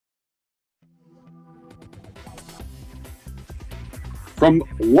From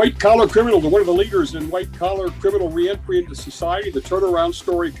white-collar criminal to one of the leaders in white-collar criminal reentry into society, the turnaround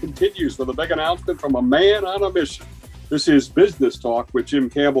story continues with a big announcement from a man on a mission. This is Business Talk with Jim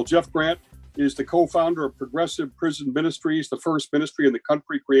Campbell. Jeff Grant is the co-founder of Progressive Prison Ministries, the first ministry in the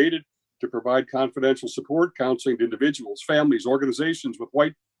country created to provide confidential support, counseling to individuals, families, organizations with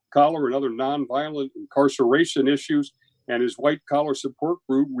white-collar and other nonviolent incarceration issues. And his white-collar support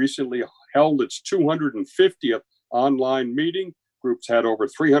group recently held its 250th online meeting. Groups had over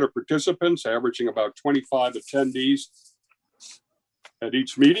 300 participants, averaging about 25 attendees at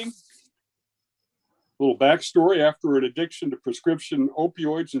each meeting. A little backstory: after an addiction to prescription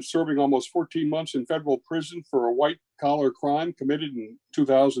opioids and serving almost 14 months in federal prison for a white-collar crime committed in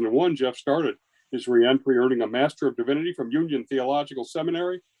 2001, Jeff started his reentry, earning a Master of Divinity from Union Theological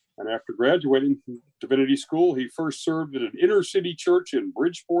Seminary. And after graduating from Divinity School, he first served at an inner-city church in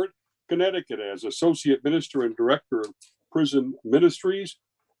Bridgeport, Connecticut, as Associate Minister and Director of Prison Ministries.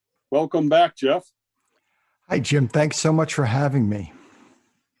 Welcome back, Jeff. Hi, Jim. Thanks so much for having me.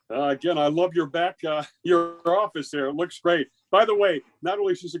 Again, I love your office there. It looks great. By the way, not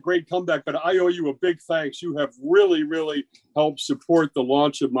only is this a great comeback, but I owe you a big thanks. You have really, really helped support the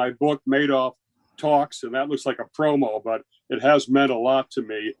launch of my book, Madoff Talks, and that looks like a promo, but it has meant a lot to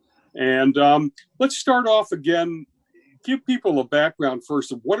me. And let's start off again. Give people a background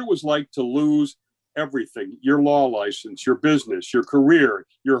first of what it was like to lose everything: your law license, your business, your career,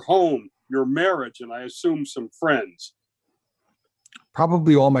 your home, your marriage, and I assume some friends.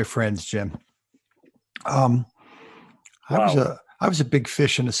 Probably all my friends, Jim. Wow. I was a big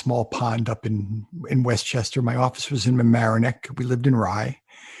fish in a small pond up in Westchester. My office was in Mamaroneck. We lived in Rye,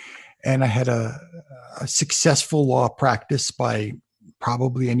 and I had a successful law practice by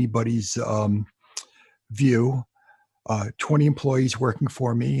probably anybody's view. 20 employees working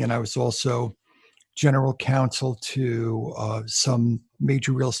for me, and I was also general counsel to some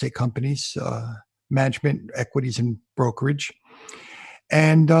major real estate companies, management, equities, and brokerage,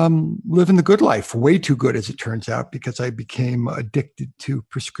 and living the good life, way too good as it turns out, because I became addicted to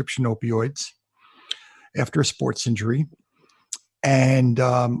prescription opioids after a sports injury. And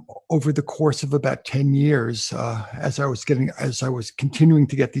over the course of about 10 years, as I was continuing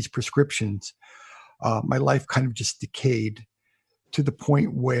to get these prescriptions, my life kind of just decayed to the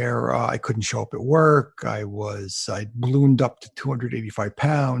point where I couldn't show up at work. I ballooned up to 285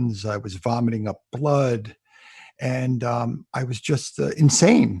 pounds. I was vomiting up blood, and I was just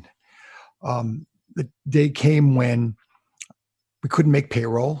insane. The day came when we couldn't make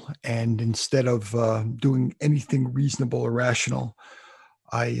payroll, and instead of doing anything reasonable or rational,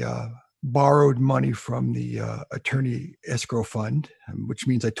 I borrowed money from the attorney escrow fund, which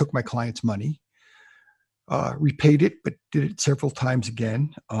means I took my client's money. Repaid it, but did it several times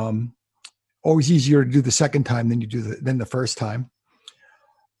again. Always easier to do the second time than the first time.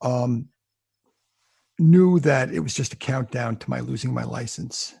 Knew that it was just a countdown to my losing my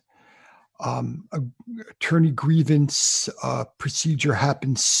license. Attorney grievance procedure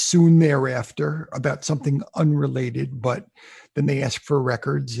happened soon thereafter about something unrelated, but then they asked for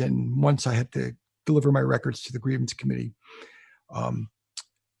records, and once I had to deliver my records to the grievance committee,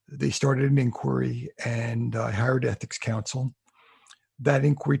 they started an inquiry, and I hired ethics counsel. That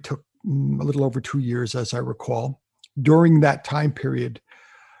inquiry took a little over 2 years, as I recall. During that time period,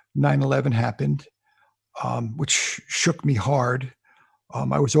 9/11 happened, which shook me hard.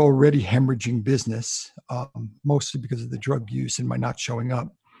 I was already hemorrhaging business, mostly because of the drug use and my not showing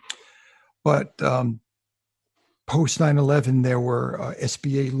up. But post 9/11, there were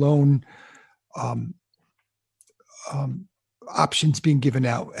SBA loan options being given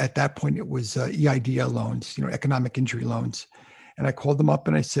out. At that point, it was EIDL loans, economic injury loans. And I called them up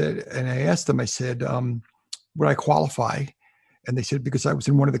and I asked them, would I qualify? And they said, because I was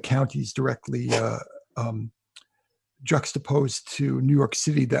in one of the counties directly juxtaposed to New York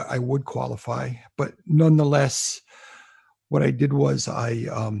City, that I would qualify. But nonetheless, what I did was I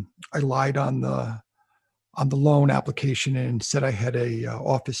lied on the loan application and said I had a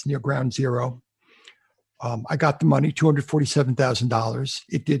office near Ground Zero. I got the money, $247,000.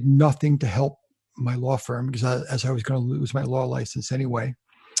 It did nothing to help my law firm, because as I was going to lose my law license anyway.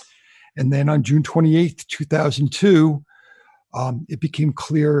 And then on June 28th, 2002, it became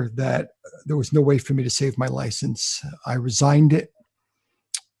clear that there was no way for me to save my license. I resigned it.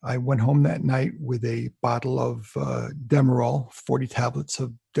 I went home that night with a bottle of Demerol, 40 tablets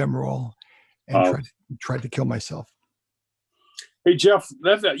of Demerol, and tried to kill myself. Hey, Jeff,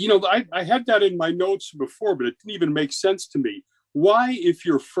 I had that in my notes before, but it didn't even make sense to me. Why, if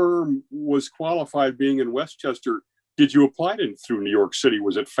your firm was qualified being in Westchester, did you apply it through New York City?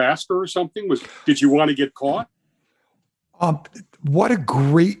 Was it faster or something? Did you want to get caught? What a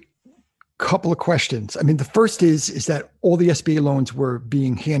great couple of questions. I mean, the first is that all the SBA loans were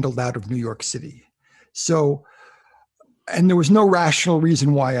being handled out of New York City. So, and there was no rational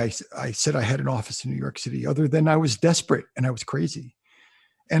reason why I said I had an office in New York City other than I was desperate and I was crazy.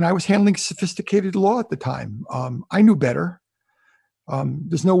 And I was handling sophisticated law at the time. I knew better.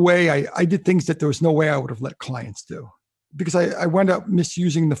 There's no way I did things that there was no way I would have let clients do because I wound up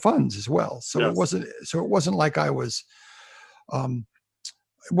misusing the funds as well. So yes. It wasn't like I was, it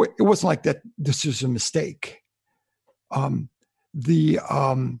wasn't like that. This was a mistake. What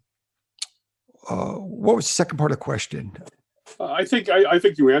was the second part of the question? I think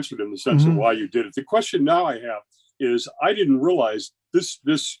you answered in the sense of why you did it. The question now I have is I didn't realize this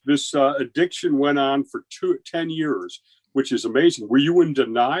addiction went on for 10 years, which is amazing. Were you in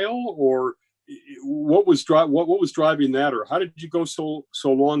denial, or what was driving that, or how did you go so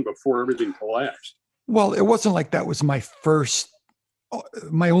long before everything collapsed? Well, it wasn't like that was my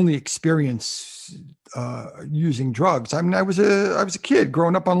only experience using drugs. I mean, I was a kid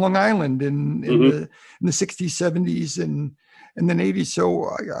growing up on Long Island in the 60s, 70s, and then 80s. So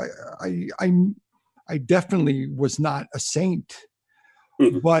I definitely was not a saint,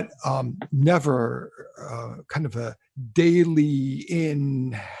 but never kind of a daily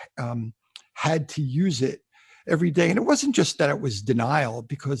had to use it every day. And it wasn't just that it was denial,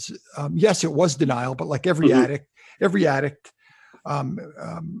 because yes, it was denial, but like every addict,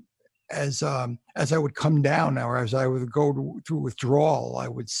 as I would come down, or as I would go through withdrawal, I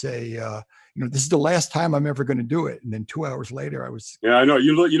would say, this is the last time I'm ever going to do it. And then 2 hours later, I was. Yeah, I know.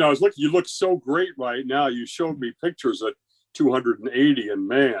 You look so great right now. You showed me pictures at 280, and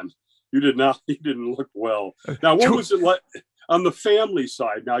man, you didn't look well. Now, what was it like on the family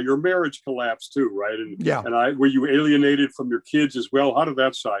side? Now, your marriage collapsed too, right? And yeah. And were you alienated from your kids as well? How did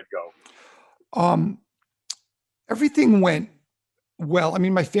that side go? Everything went well. I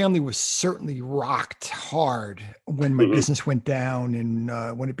mean, my family was certainly rocked hard when my business went down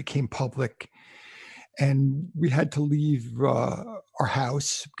and when it became public, and we had to leave our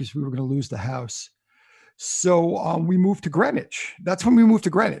house because we were going to lose the house. So we moved to Greenwich. That's when we moved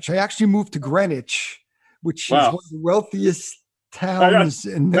to Greenwich. I actually moved to Greenwich, which is one of the wealthiest towns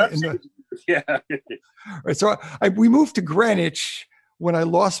in the yeah. Right. So we moved to Greenwich when I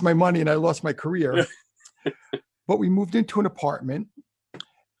lost my money and I lost my career. But we moved into an apartment,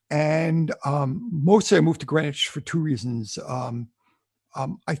 and mostly I moved to Greenwich for two reasons.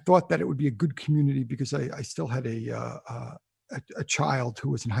 I thought that it would be a good community because I still had a child who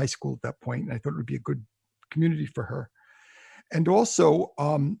was in high school at that point, and I thought it would be a good community for her. And also,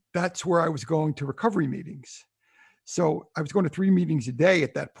 that's where I was going to recovery meetings. So I was going to 3 meetings a day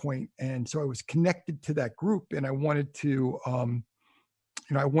at that point, and so I was connected to that group, and I wanted to.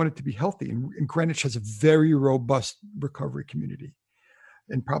 I wanted to be healthy, and Greenwich has a very robust recovery community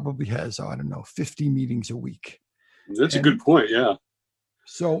and probably has, 50 meetings a week. That's a good point. Yeah.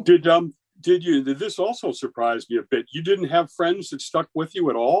 So did this also surprise me a bit? You didn't have friends that stuck with you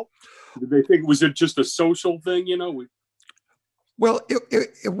at all? Did they think, was it just a social thing? Well,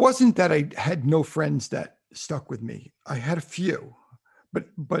 it wasn't that I had no friends that stuck with me. I had a few, but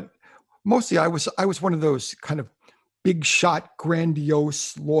mostly I was one of those kind of big shot,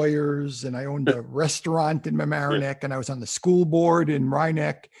 grandiose lawyers, and I owned a restaurant in Mamaroneck, and I was on the school board in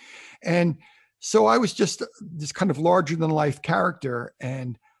Rhinebeck. And so I was just this kind of larger than life character,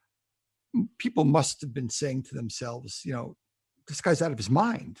 and people must have been saying to themselves, this guy's out of his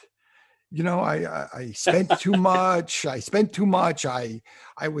mind. I spent too much.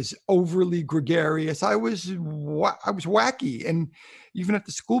 I was overly gregarious. I was wacky. And even at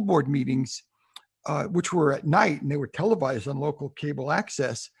the school board meetings, which were at night and they were televised on local cable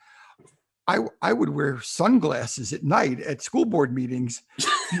access, I would wear sunglasses at night at school board meetings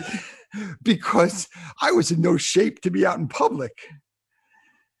because I was in no shape to be out in public.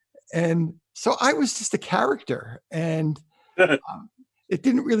 And so I was just a character, and it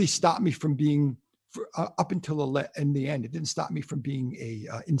didn't really stop me from being, up until in the end, it didn't stop me from being a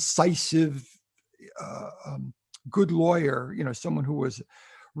incisive, good lawyer, someone who was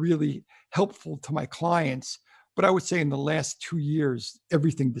really helpful to my clients. But I would say in the last 2 years,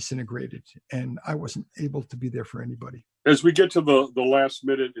 everything disintegrated, and I wasn't able to be there for anybody. As we get to the last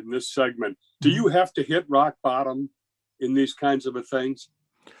minute in this segment, do you have to hit rock bottom in these kinds of things?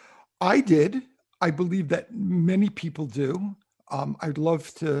 I did. I believe that many people do. I would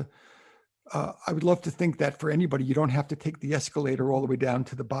love to think that for anybody, you don't have to take the escalator all the way down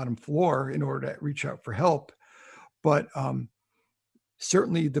to the bottom floor in order to reach out for help. But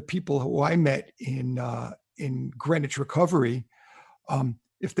certainly the people who I met in Greenwich Recovery,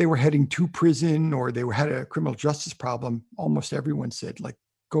 if they were heading to prison or they had a criminal justice problem, almost everyone said, like,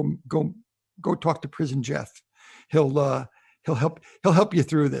 go talk to Prison Jeff. He'll help you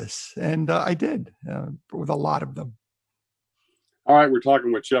through this. And I did with a lot of them. All right, we're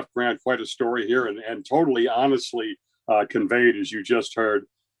talking with Jeff Grant. Quite a story here, and totally honestly conveyed, as you just heard.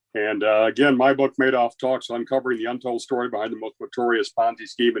 And again, my book, Madoff Talks, Uncovering the Untold Story Behind the Most Notorious Ponzi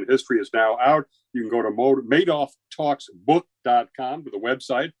Scheme in History, is now out. You can go to MadoffTalksBook.com to the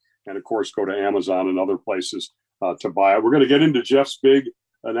website, and of course, go to Amazon and other places to buy it. We're going to get into Jeff's big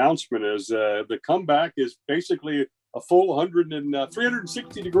announcement as the comeback is basically a full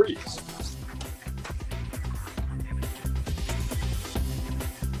 360 degrees.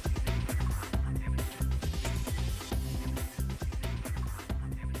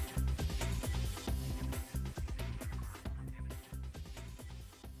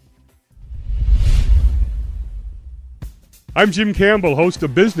 I'm Jim Campbell, host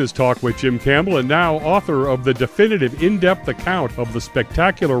of Business Talk with Jim Campbell, and now author of the definitive in-depth account of the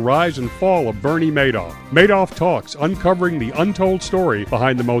spectacular rise and fall of Bernie Madoff. Madoff Talks, uncovering the untold story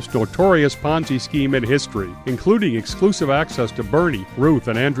behind the most notorious Ponzi scheme in history, including exclusive access to Bernie, Ruth,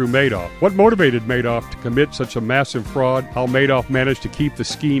 and Andrew Madoff. What motivated Madoff to commit such a massive fraud, how Madoff managed to keep the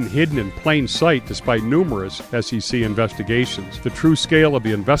scheme hidden in plain sight despite numerous SEC investigations, the true scale of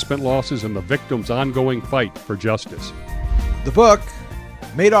the investment losses, and the victim's ongoing fight for justice. The book,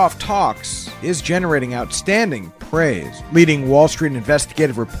 Madoff Talks, is generating outstanding praise. Leading Wall Street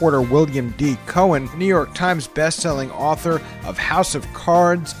investigative reporter William D. Cohen, New York Times bestselling author of House of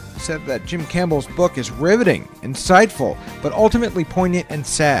Cards, said that Jim Campbell's book is riveting, insightful, but ultimately poignant and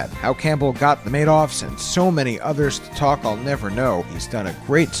sad. How Campbell got the Madoffs and so many others to talk, I'll never know. He's done a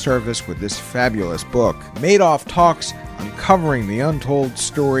great service with this fabulous book. Madoff Talks, Uncovering the Untold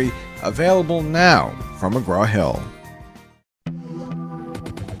Story, available now from McGraw-Hill.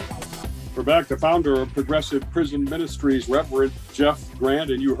 We're back to founder of Progressive Prison Ministries, Rev Jeff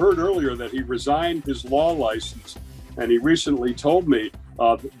Grant, and you heard earlier that he resigned his law license, and he recently told me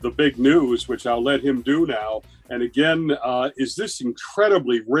the big news, which I'll let him do now. And again, is this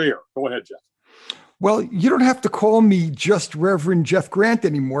incredibly rare? Go ahead, Jeff. Well, you don't have to call me just Reverend Jeff Grant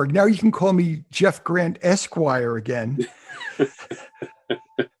anymore. Now you can call me Jeff Grant Esquire again.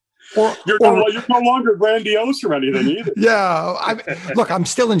 You're no longer grandiose or anything either. Yeah. I'm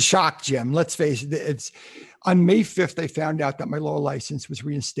still in shock, Jim. Let's face it. It's on May 5th, I found out that my law license was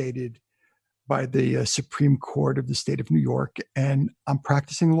reinstated by the Supreme Court of the state of New York, and I'm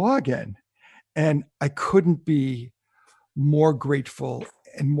practicing law again. And I couldn't be more grateful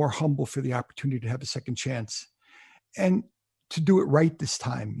and more humble for the opportunity to have a second chance and to do it right this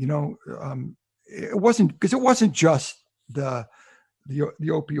time. It wasn't just the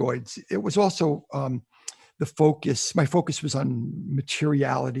opioids. It was also the focus. My focus was on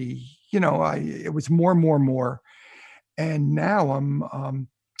materiality. It was more. And now I'm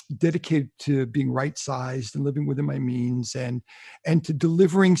dedicated to being right-sized and living within my means and to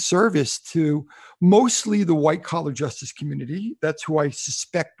delivering service to mostly the white-collar justice community. That's who I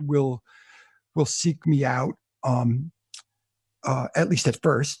suspect will seek me out. At least at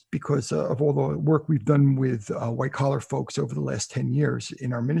first, because of all the work we've done with white-collar folks over the last 10 years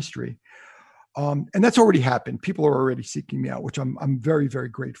in our ministry. And that's already happened. People are already seeking me out, which I'm very, very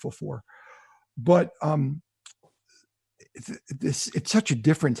grateful for. But it's such a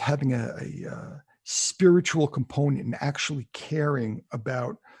difference having a spiritual component and actually caring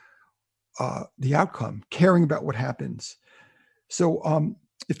about the outcome, caring about what happens. So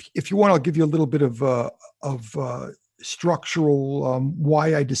if you want, I'll give you a little bit of structural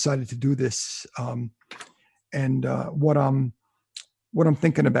why I decided to do this and what I'm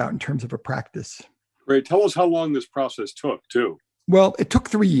thinking about in terms of a practice. Great. Tell us how long this process took too. Well, it took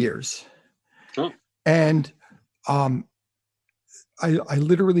 3 years. Oh. And I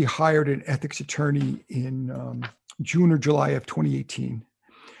literally hired an ethics attorney in June or July of 2018.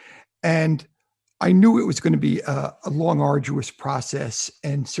 And I knew it was going to be a long, arduous process.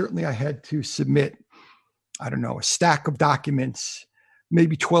 And certainly I had to submit, a stack of documents,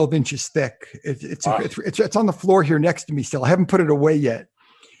 maybe 12 inches thick. It's on the floor here next to me still. I haven't put it away yet.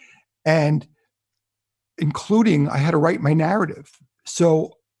 And including, I had to write my narrative.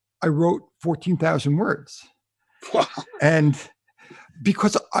 So I wrote 14,000 words. Wow. And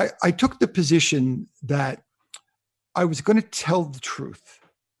because I took the position that I was going to tell the truth,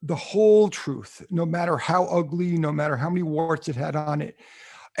 the whole truth, no matter how ugly, no matter how many warts it had on it,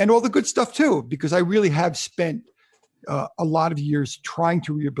 and all the good stuff too, because I really have spent a lot of years trying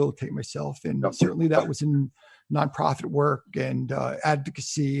to rehabilitate myself. And certainly that was in nonprofit work and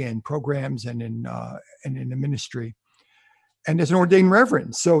advocacy and programs and in the ministry. and as an ordained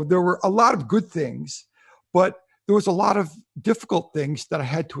reverend. So there were a lot of good things, but there was a lot of difficult things that I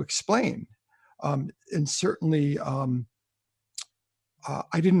had to explain. And certainly I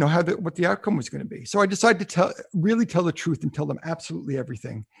didn't know what the outcome was going to be. So I decided to really tell the truth and tell them absolutely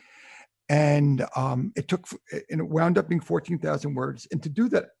everything. And it wound up being 14,000 words. And to do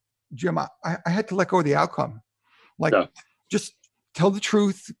that, Jim, I had to let go of the outcome. Just tell the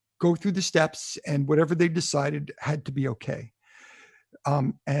truth, go through the steps, and whatever they decided had to be okay.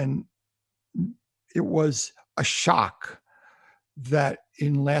 And it was a shock that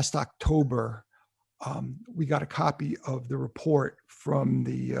in last October, we got a copy of the report from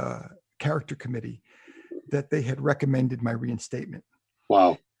the character committee that they had recommended my reinstatement.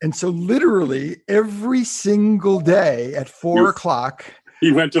 Wow. And so literally every single day at 4 o'clock,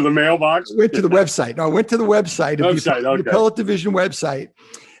 he went to the mailbox? Went to the website. No, I went to the website of the Appellate Division website,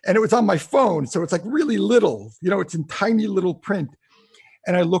 and it was on my phone. So it's like really little, it's in tiny little print.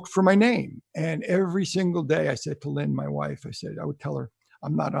 And I looked for my name. And every single day I said to Lynn, my wife, I would tell her,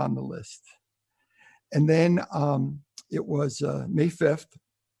 I'm not on the list. And then it was May 5th,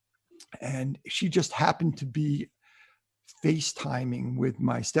 and she just happened to be FaceTiming with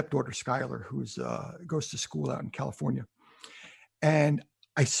my stepdaughter, Skylar, who goes to school out in California. And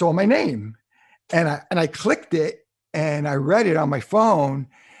I saw my name, and I clicked it, and I read it on my phone,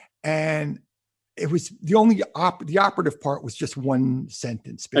 and it was the operative part was just one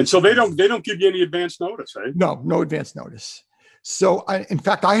sentence. Basically. And so they don't give you any advance notice, eh? No advance notice. So in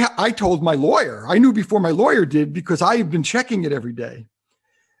fact, I told my lawyer. I knew before my lawyer did, because I had been checking it every day,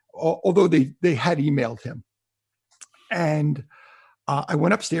 although they had emailed him. And I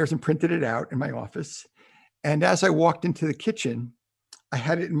went upstairs and printed it out in my office. And as I walked into the kitchen, I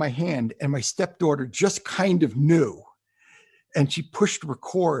had it in my hand, and my stepdaughter just kind of knew. And she pushed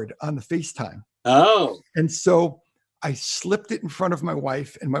record on the FaceTime. Oh. And so I slipped it in front of my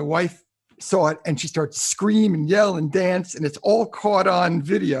wife, and my wife saw it, and she started to scream and yell and dance, and it's all caught on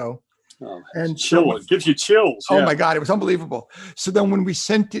video. Oh, and it gives you chills. Oh my God, it was unbelievable. So then when we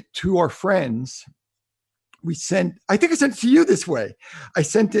sent it to our friends, I think I sent it to you this way. I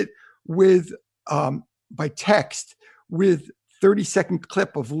sent it with, by text, with 30-second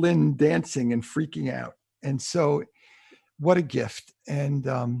clip of Lynn dancing and freaking out. And so what a gift. And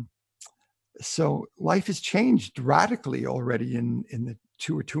so life has changed radically already in the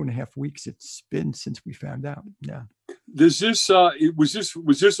 2 or 2.5 weeks it's been since we found out. Yeah. Was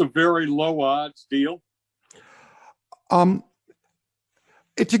this a very low odds deal?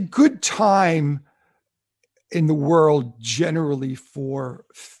 It's a good time in the world generally for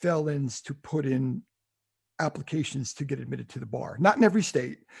felons to put in applications to get admitted to the bar. Not in every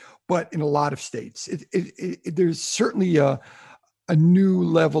state, but in a lot of states. There's certainly a new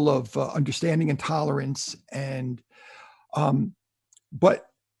level of understanding and tolerance, and but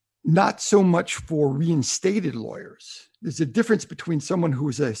not so much for reinstated lawyers. There's a difference between someone who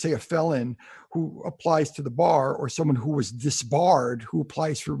is, say, a felon who applies to the bar, or someone who was disbarred who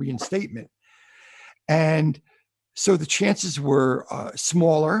applies for reinstatement. And so the chances were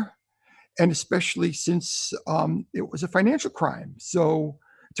smaller, and especially since it was a financial crime. So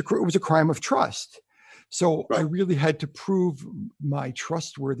it was a crime of trust. So right. I really had to prove my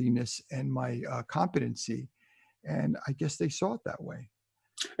trustworthiness and my competency. And I guess they saw it that way.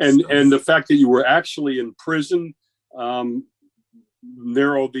 And the fact that you were actually in prison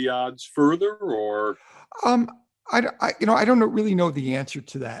narrowed the odds further, or? I don't really know the answer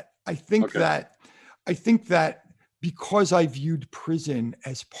to that. I think that because I viewed prison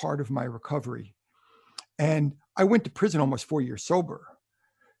as part of my recovery, and I went to prison almost 4 years sober.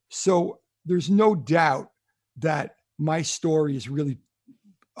 So there's no doubt that my story is really,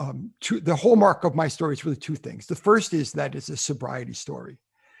 the hallmark of my story is really two things. The first is that it's a sobriety story.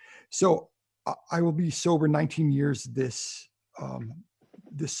 So I will be sober 19 years this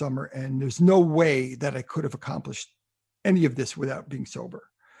summer, and there's no way that I could have accomplished any of this without being sober.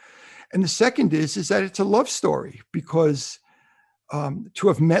 And the second is that it's a love story, because to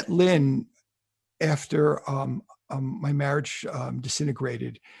have met Lynn after my marriage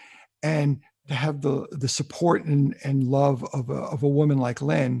disintegrated, and to have the support and love of a woman like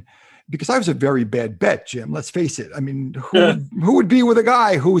Lynn, because I was a very bad bet, Jim, let's face it. I mean, who would be with a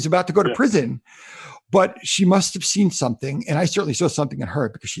guy who was about to go to prison? But she must have seen something, and I certainly saw something in her,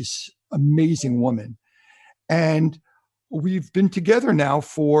 because she's an amazing woman. And we've been together now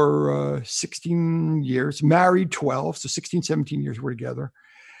for 16 years, married 12, so 16, 17 years we're together.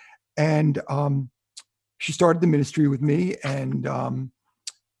 And she started the ministry with me, and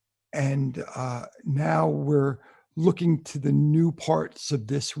now we're looking to the new parts of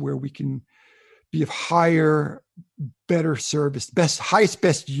this where we can be of higher, better service,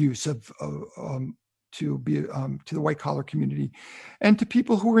 best use to the white collar community and to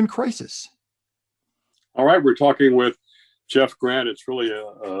people who are in crisis. All right, we're talking with Jeff Grant. It's really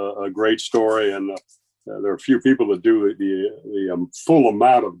a great story, and there are a few people that do the full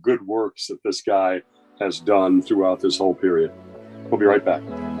amount of good works that this guy has done throughout this whole period. We'll be right back.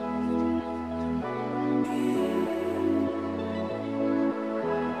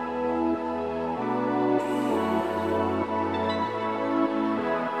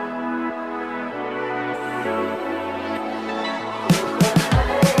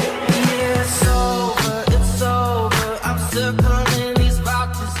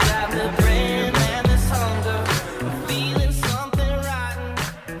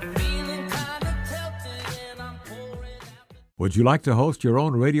 Would you like to host your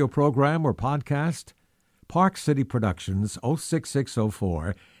own radio program or podcast? Park City Productions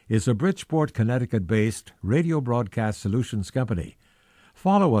 06604 is a Bridgeport, Connecticut-based radio broadcast solutions company.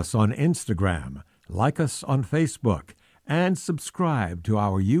 Follow us on Instagram, like us on Facebook, and subscribe to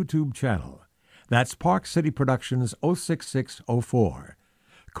our YouTube channel. That's Park City Productions 06604.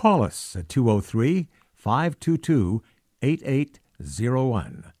 Call us at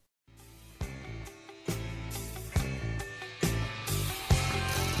 203-522-8801.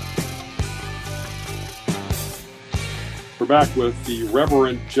 We're back with the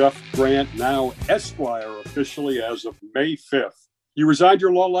Reverend Jeff Grant, now Esquire, officially as of May 5th. You resigned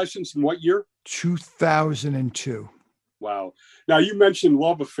your law license in what year? 2002. Wow. Now, you mentioned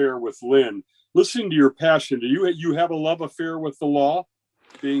love affair with Lynn. Listening to your passion, do you have a love affair with the law,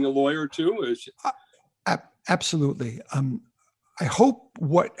 being a lawyer too? Absolutely. I hope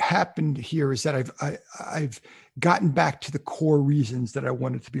what happened here is that I've gotten back to the core reasons that I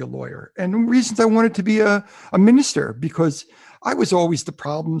wanted to be a lawyer and reasons I wanted to be a minister, because I was always the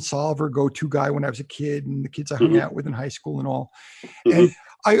problem solver, go-to guy when I was a kid and the kids I hung out with in high school and all.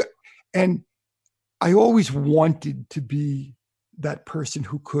 And I always wanted to be that person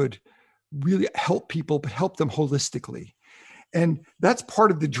who could really help people, but help them holistically. And that's part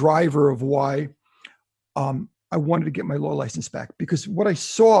of the driver of why I wanted to get my law license back, because what I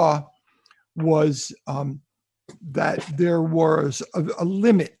saw was that there was a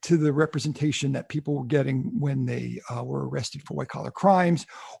limit to the representation that people were getting when they were arrested for white collar crimes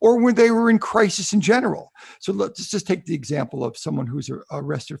or when they were in crisis in general. So let's just take the example of someone who's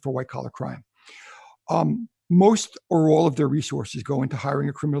arrested for white collar crime. Most or all of their resources go into hiring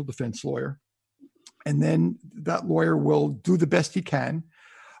a criminal defense lawyer. And then that lawyer will do the best he can.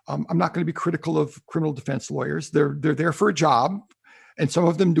 I'm not going to be critical of criminal defense lawyers. They're there for a job, and some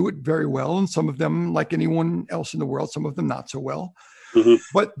of them do it very well, and some of them, like anyone else in the world, some of them not so well. Mm-hmm.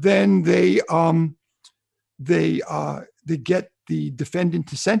 But then they get the defendant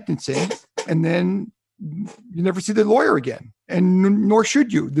to sentencing, and then you never see the lawyer again, and nor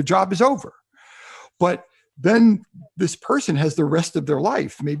should you. The job is over. But then this person has the rest of their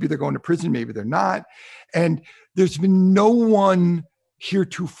life. Maybe they're going to prison, maybe they're not. And there's been no one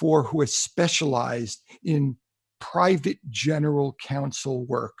heretofore who has specialized in private general counsel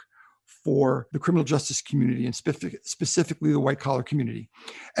work for the criminal justice community and specifically the white collar community.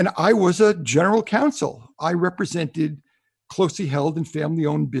 And I was a general counsel. I represented closely held and family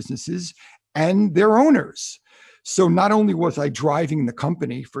owned businesses and their owners. So not only was I driving the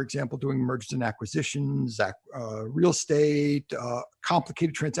company, for example, doing mergers and acquisitions, real estate,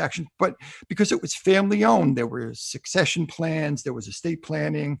 complicated transactions, but because it was family owned, there were succession plans, there was estate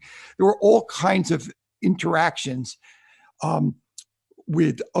planning, there were all kinds of interactions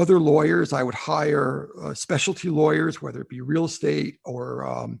with other lawyers. I would hire specialty lawyers, whether it be real estate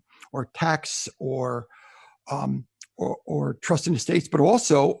or tax or trust and estates, but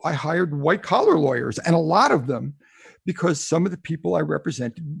also I hired white collar lawyers, and a lot of them because some of the people I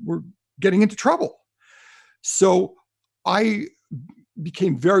represented were getting into trouble. So I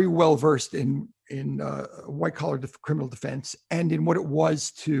became very well versed in white collar criminal defense and in what it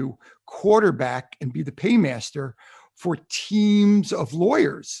was to quarterback and be the paymaster for teams of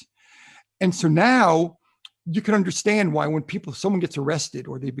lawyers. And so now you can understand why when someone gets arrested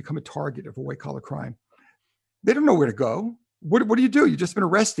or they become a target of a white collar crime, they don't know where to go. What do you do? You've just been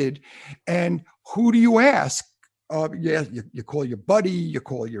arrested. And who do you ask? You call your buddy, you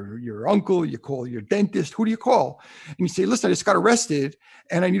call your uncle, you call your dentist. Who do you call? And you say, listen, I just got arrested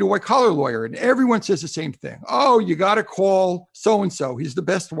and I need a white collar lawyer. And everyone says the same thing. Oh, you got to call so-and-so. He's the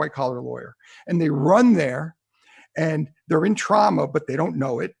best white collar lawyer. And they run there and they're in trauma, but they don't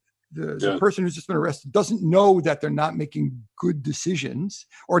know it. The person who's just been arrested doesn't know that they're not making good decisions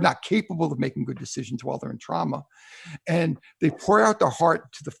or not capable of making good decisions while they're in trauma. And they pour out their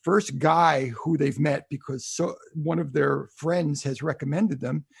heart to the first guy who they've met because one of their friends has recommended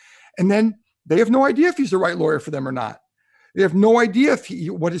them. And then they have no idea if he's the right lawyer for them or not. They have no idea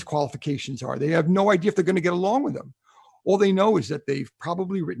what his qualifications are. They have no idea if they're going to get along with him. All they know is that they've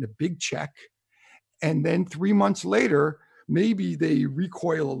probably written a big check. And then 3 months later, maybe they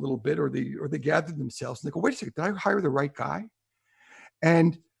recoil a little bit or they gather themselves and they go, wait a second, did I hire the right guy?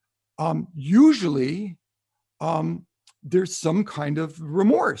 And usually there's some kind of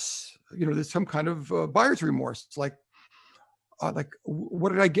remorse. There's some kind of buyer's remorse. It's like,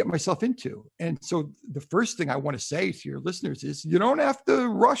 what did I get myself into? And so the first thing I want to say to your listeners is you don't have to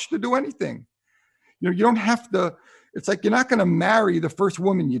rush to do anything. You don't have to, it's like you're not going to marry the first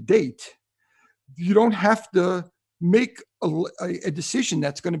woman you date. You don't have to make a decision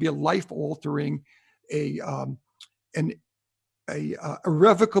that's going to be a life-altering, an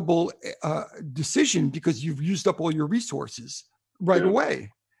irrevocable decision because you've used up all your resources right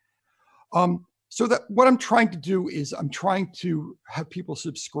away. So that what I'm trying to do is I'm trying to have people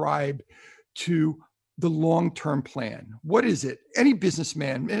subscribe to the long-term plan. What is it? Any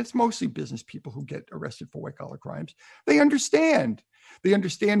businessman, and it's mostly business people who get arrested for white-collar crimes, they understand. They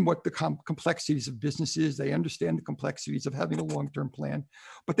understand what the complexities of business is. They understand the complexities of having a long-term plan,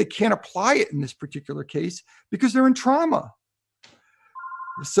 but they can't apply it in this particular case because they're in trauma.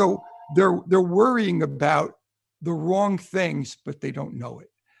 So they're worrying about the wrong things, but they don't know it.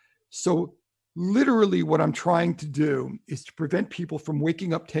 So literally what I'm trying to do is to prevent people from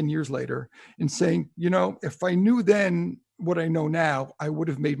waking up 10 years later and saying, if I knew then what I know now, I would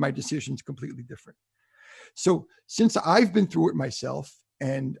have made my decisions completely different. So since I've been through it myself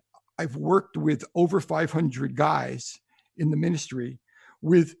and I've worked with over 500 guys in the ministry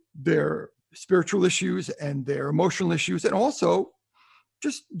with their spiritual issues and their emotional issues, and also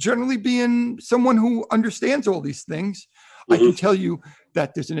just generally being someone who understands all these things, I can tell you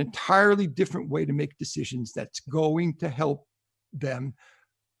that there's an entirely different way to make decisions that's going to help them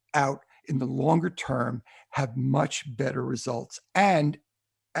out in the longer term, have much better results, and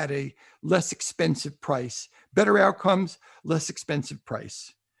at a less expensive price. Better outcomes, less expensive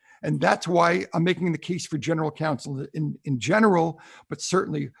price. And that's why I'm making the case for general counsel in general, but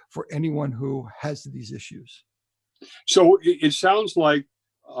certainly for anyone who has these issues. So it sounds like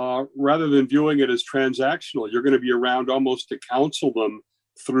rather than viewing it as transactional, you're going to be around almost to counsel them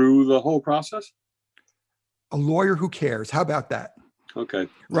through the whole process? A lawyer who cares. How about that? Okay.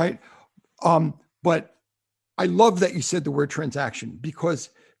 Right. But I love that you said the word transaction, because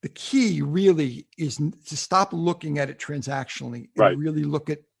the key really is to stop looking at it transactionally and really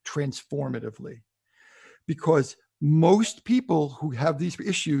look at transformatively, because most people who have these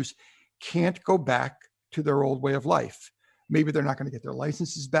issues can't go back to their old way of life. Maybe they're not going to get their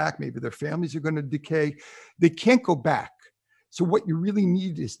licenses back. Maybe their families are going to decay. They can't go back. So what you really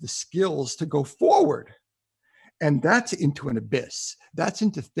need is the skills to go forward. And that's into an abyss. That's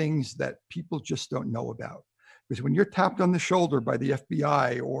into things that people just don't know about. Because when you're tapped on the shoulder by the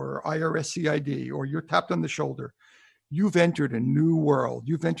FBI or IRS CID, or you're tapped on the shoulder, you've entered a new world.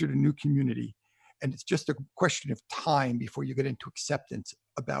 You've entered a new community. And it's just a question of time before you get into acceptance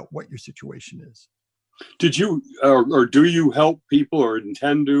about what your situation is. Did you or do you help people or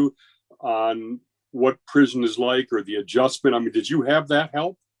intend to on what prison is like or the adjustment? I mean, did you have that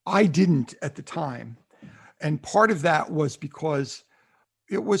help? I didn't at the time. And part of that was because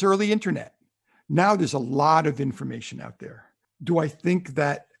it was early internet. Now there's a lot of information out there. Do I think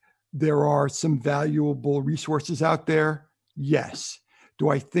that there are some valuable resources out there? Yes. Do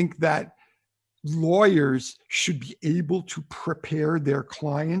I think that lawyers should be able to prepare their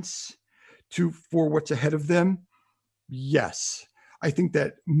clients for what's ahead of them? Yes. I think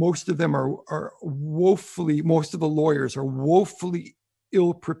that most of them are woefully, most of the lawyers are woefully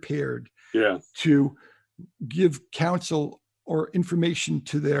ill prepared to give counsel or information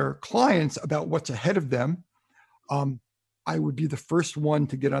to their clients about what's ahead of them. I would be the first one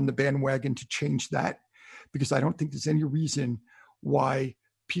to get on the bandwagon to change that, because I don't think there's any reason why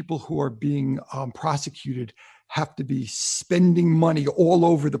people who are being prosecuted have to be spending money all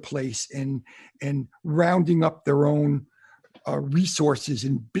over the place and rounding up their own resources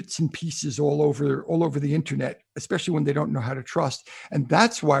in bits and pieces all over the internet, especially when they don't know how to trust. And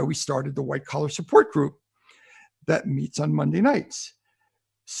that's why we started the White Collar Support Group that meets on Monday nights.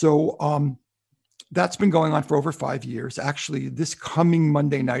 So that's been going on for over 5 years. Actually, this coming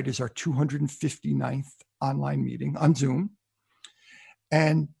Monday night is our 259th online meeting on Zoom.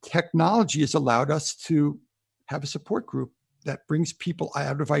 And technology has allowed us to have a support group that brings people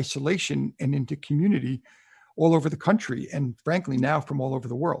out of isolation and into community all over the country, and frankly, now from all over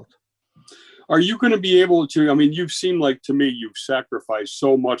the world. Are you going to be able to, I mean, you've seemed like to me, you've sacrificed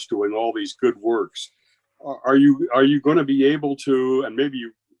so much doing all these good works. Are you going to be able to, and maybe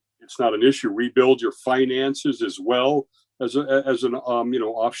it's not an issue, rebuild your finances as well as an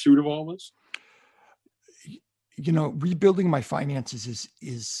offshoot of all this? Rebuilding my finances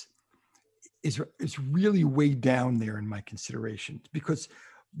is really way down there in my considerations, because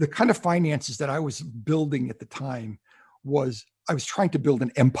the kind of finances that I was building at the time was I was trying to build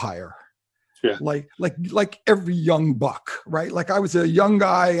an empire. Yeah. Like every young buck, right? Like I was a young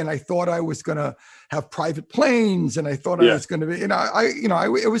guy and I thought I was going to have private planes, and I thought I was going to be,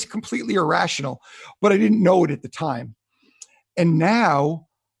 it was completely irrational, but I didn't know it at the time. And now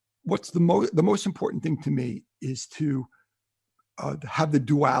what's the most important thing to me is to have the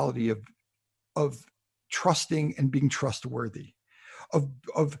duality of trusting and being trustworthy,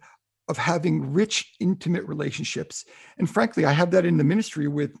 of having rich, intimate relationships. And frankly, I have that in the ministry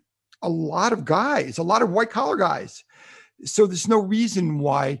with a lot of guys, a lot of white collar guys. So there's no reason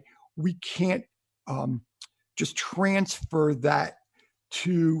why we can't just transfer that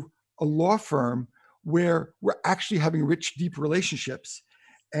to a law firm where we're actually having rich, deep relationships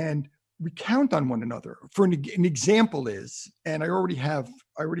and we count on one another. For an example is, and I already have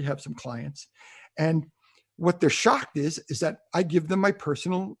some clients, and what they're shocked is that I give them my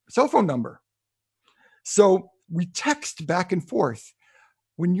personal cell phone number. So we text back and forth.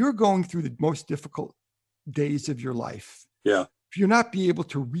 When you're going through the most difficult days of your life, if you're not be able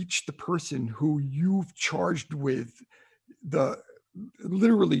to reach the person who you've charged with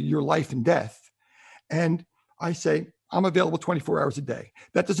literally your life and death, and I say, I'm available 24 hours a day.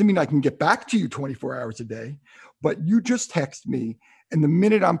 That doesn't mean I can get back to you 24 hours a day, but you just text me, and the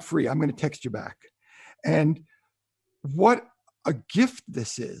minute I'm free, I'm going to text you back. And what a gift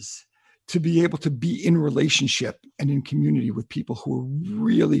this is, to be able to be in relationship and in community with people who are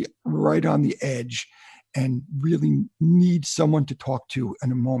really right on the edge and really need someone to talk to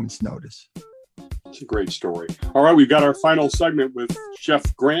at a moment's notice. It's a great story. All right, we've got our final segment with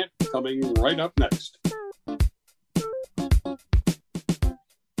Jeff Grant coming right up next.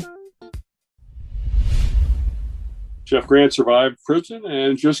 Jeff Grant survived prison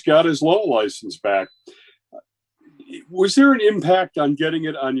and just got his law license back. Was there an impact on getting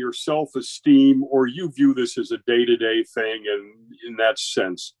it on your self-esteem, or you view this as a day-to-day thing and in that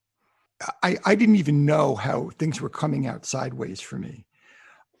sense? I didn't even know how things were coming out sideways for me.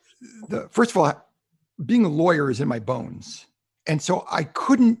 First of all, being a lawyer is in my bones. And so I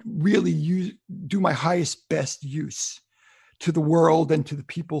couldn't really do my highest, best use to the world and to the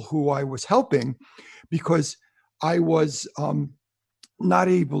people who I was helping, because I was not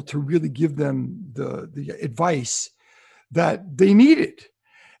able to really give them the advice that they needed.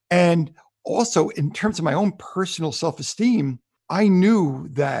 And also in terms of my own personal self-esteem, I knew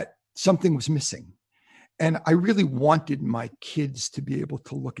that something was missing. And I really wanted my kids to be able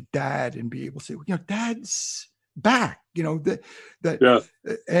to look at dad and be able to say, dad's back,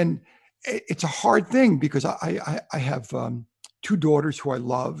 and it's a hard thing because I have two daughters who I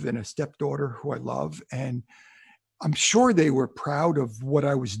love and a stepdaughter who I love. And I'm sure they were proud of what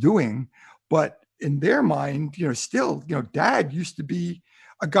I was doing, but in their mind, still, dad used to be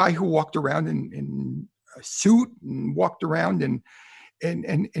a guy who walked around in a suit and walked around and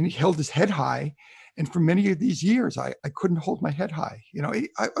he held his head high. And for many of these years, I couldn't hold my head high.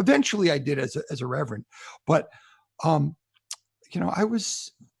 Eventually I did as a reverend, but, I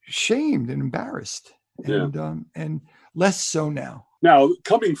was shamed and embarrassed and less so now. Now,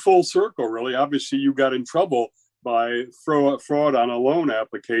 coming full circle, really, obviously you got in trouble by fraud on a loan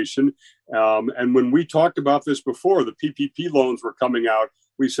application. And when we talked about this before, the PPP loans were coming out,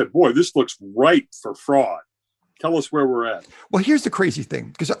 we said, boy, this looks ripe for fraud. Tell us where we're at. Well, here's the crazy thing,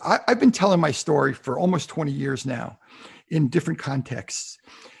 because I've been telling my story for almost 20 years now in different contexts,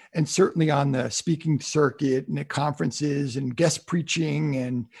 and certainly on the speaking circuit and at conferences and guest preaching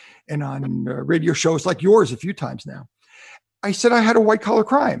and on radio shows like yours a few times now. I said I had a white collar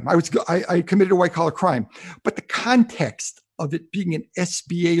crime. I committed a white collar crime, but the context of it being an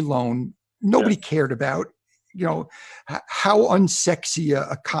SBA loan, nobody cared about. How unsexy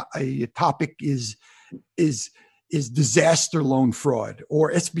a topic is disaster loan fraud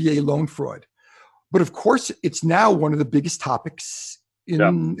or SBA loan fraud. But of course, it's now one of the biggest topics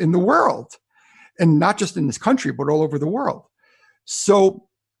in the world, and not just in this country, but all over the world. So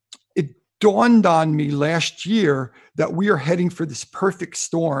it dawned on me last year that we are heading for this perfect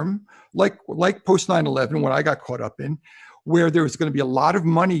storm, like post 9/11, what I got caught up in, where there was going to be a lot of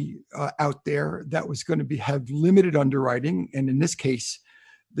money out there that was going to have limited underwriting. And in this case,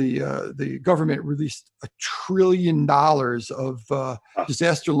 the government released $1 trillion of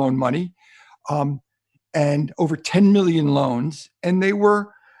disaster loan money, and over 10 million loans. And they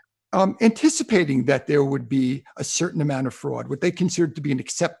were anticipating that there would be a certain amount of fraud, what they considered to be an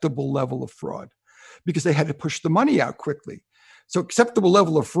acceptable level of fraud, because they had to push the money out quickly. So acceptable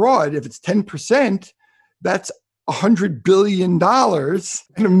level of fraud, if it's 10%, that's $100 billion and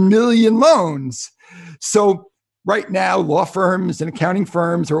 1 million loans. So right now, law firms and accounting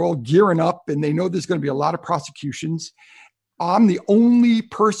firms are all gearing up, and they know there's going to be a lot of prosecutions. I'm the only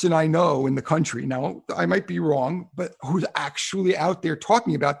person I know in the country, now I might be wrong, but who's actually out there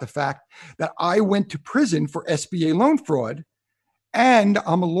talking about the fact that I went to prison for SBA loan fraud, and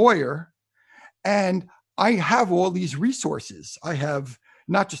I'm a lawyer, and I have all these resources. I have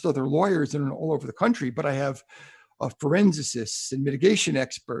not just other lawyers and all over the country, but I have forensicists and mitigation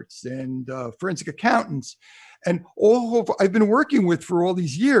experts and forensic accountants, and I've been working with for all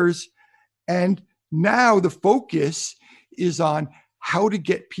these years. And now the focus is on how to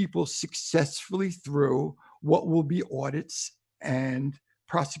get people successfully through what will be audits and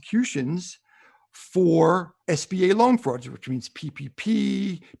prosecutions for SBA loan frauds, which means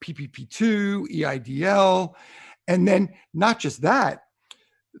PPP, PPP2, EIDL. And then not just that,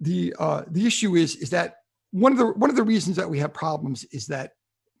 the issue is that one of the reasons that we have problems is that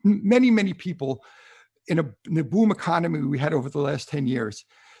many people in the boom economy we had over the last 10 years,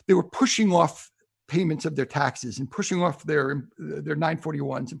 they were pushing off payments of their taxes and pushing off their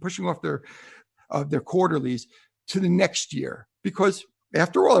 941s and pushing off their quarterlies to the next year, because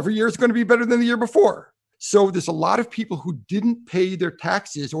after all, every year is going to be better than the year before. So there's a lot of people who didn't pay their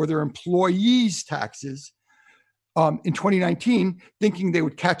taxes or their employees' taxes in 2019, thinking they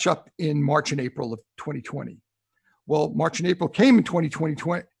would catch up in March and April of 2020. Well, March and April came in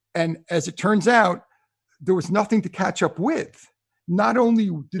 2020, and as it turns out, there was nothing to catch up with. Not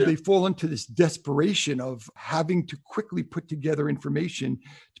only did they fall into this desperation of having to quickly put together information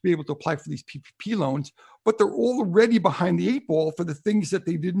to be able to apply for these PPP loans, but they're already behind the 8 ball for the things that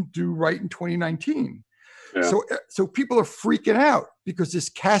they didn't do right in 2019. Yeah. So people are freaking out because this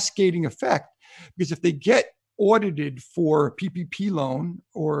cascading effect, because if they get audited for a PPP loan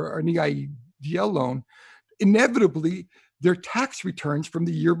or an EIDL loan, inevitably their tax returns from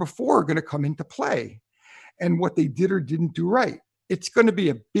the year before are going to come into play, and what they did or didn't do right. It's going to be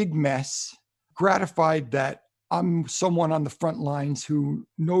a big mess. Gratified that I'm someone on the front lines who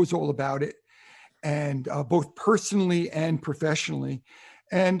knows all about it, and both personally and professionally.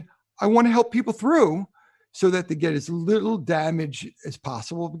 And I want to help people through so that they get as little damage as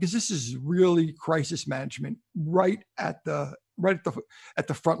possible, because this is really crisis management right at the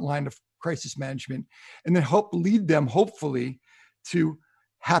front line of crisis management, and then help lead them hopefully to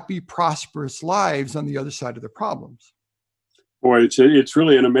happy, prosperous lives on the other side of the problems. Boy, it's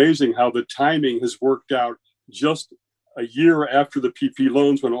really amazing how the timing has worked out just a year after the PP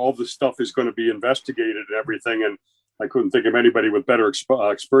loans, when all this stuff is going to be investigated and everything. And I couldn't think of anybody with better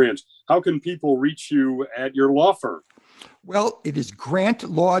experience. How can people reach you at your law firm? Well, it is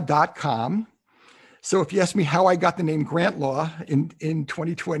grantlaw.com. So if you ask me how I got the name Grant Law in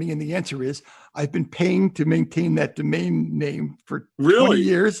 2020, and the answer is I've been paying to maintain that domain name for 20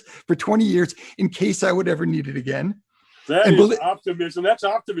 years, in case I would ever need it again. That is optimism. That's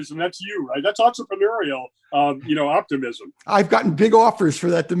optimism. That's you, right? That's entrepreneurial, optimism. I've gotten big offers for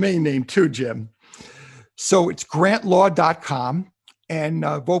that domain name too, Jim. So it's grantlaw.com, and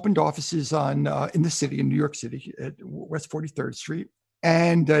I've opened offices in the city, in New York City, at West 43rd Street.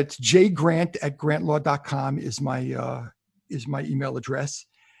 And it's jgrant@grantlaw.com is my email address.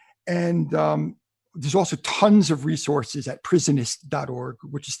 And there's also tons of resources at prisonist.org,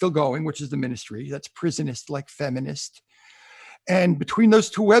 which is still going, which is the ministry. That's prisonist, like feminist. And between those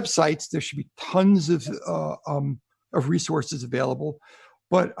two websites, there should be tons of resources available.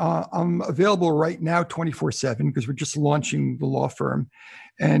 But I'm available right now 24/7, because we're just launching the law firm.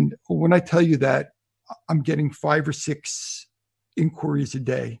 And when I tell you that, I'm getting 5 or 6 inquiries a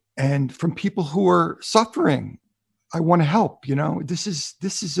day, and from people who are suffering. I want to help. This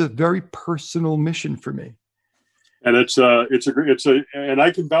is a very personal mission for me. And and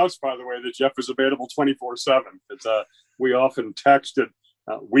I can vouch, by the way, that Jeff is available 24/7. We often text it,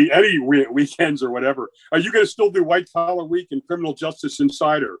 any weekends or whatever. Are you going to still do White Collar Week and Criminal Justice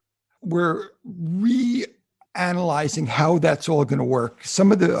Insider? We're reanalyzing how that's all going to work.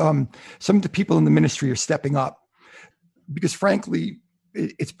 Some of the people in the ministry are stepping up, because frankly,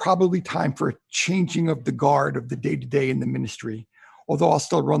 it's probably time for a changing of the guard of the day-to-day in the ministry, although I'll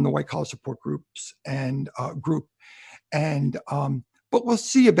still run the White Collar Support Groups and group. And but we'll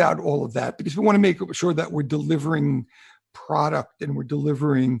see about all of that, because we want to make sure that we're delivering product and we're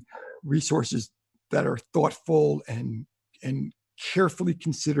delivering resources that are thoughtful and carefully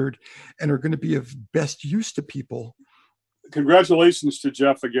considered and are going to be of best use to people. Congratulations to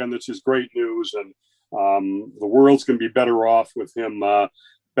Jeff again. This is great news, and the world's going to be better off with him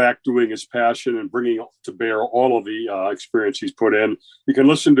back doing his passion and bringing to bear all of the experience he's put in. You can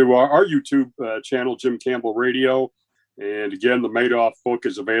listen to our YouTube channel, Jim Campbell Radio. And again, the Madoff book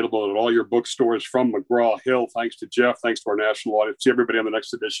is available at all your bookstores from McGraw-Hill. Thanks to Jeff. Thanks to our national audience. See everybody on the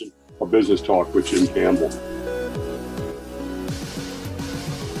next edition of Business Talk with Jim Campbell.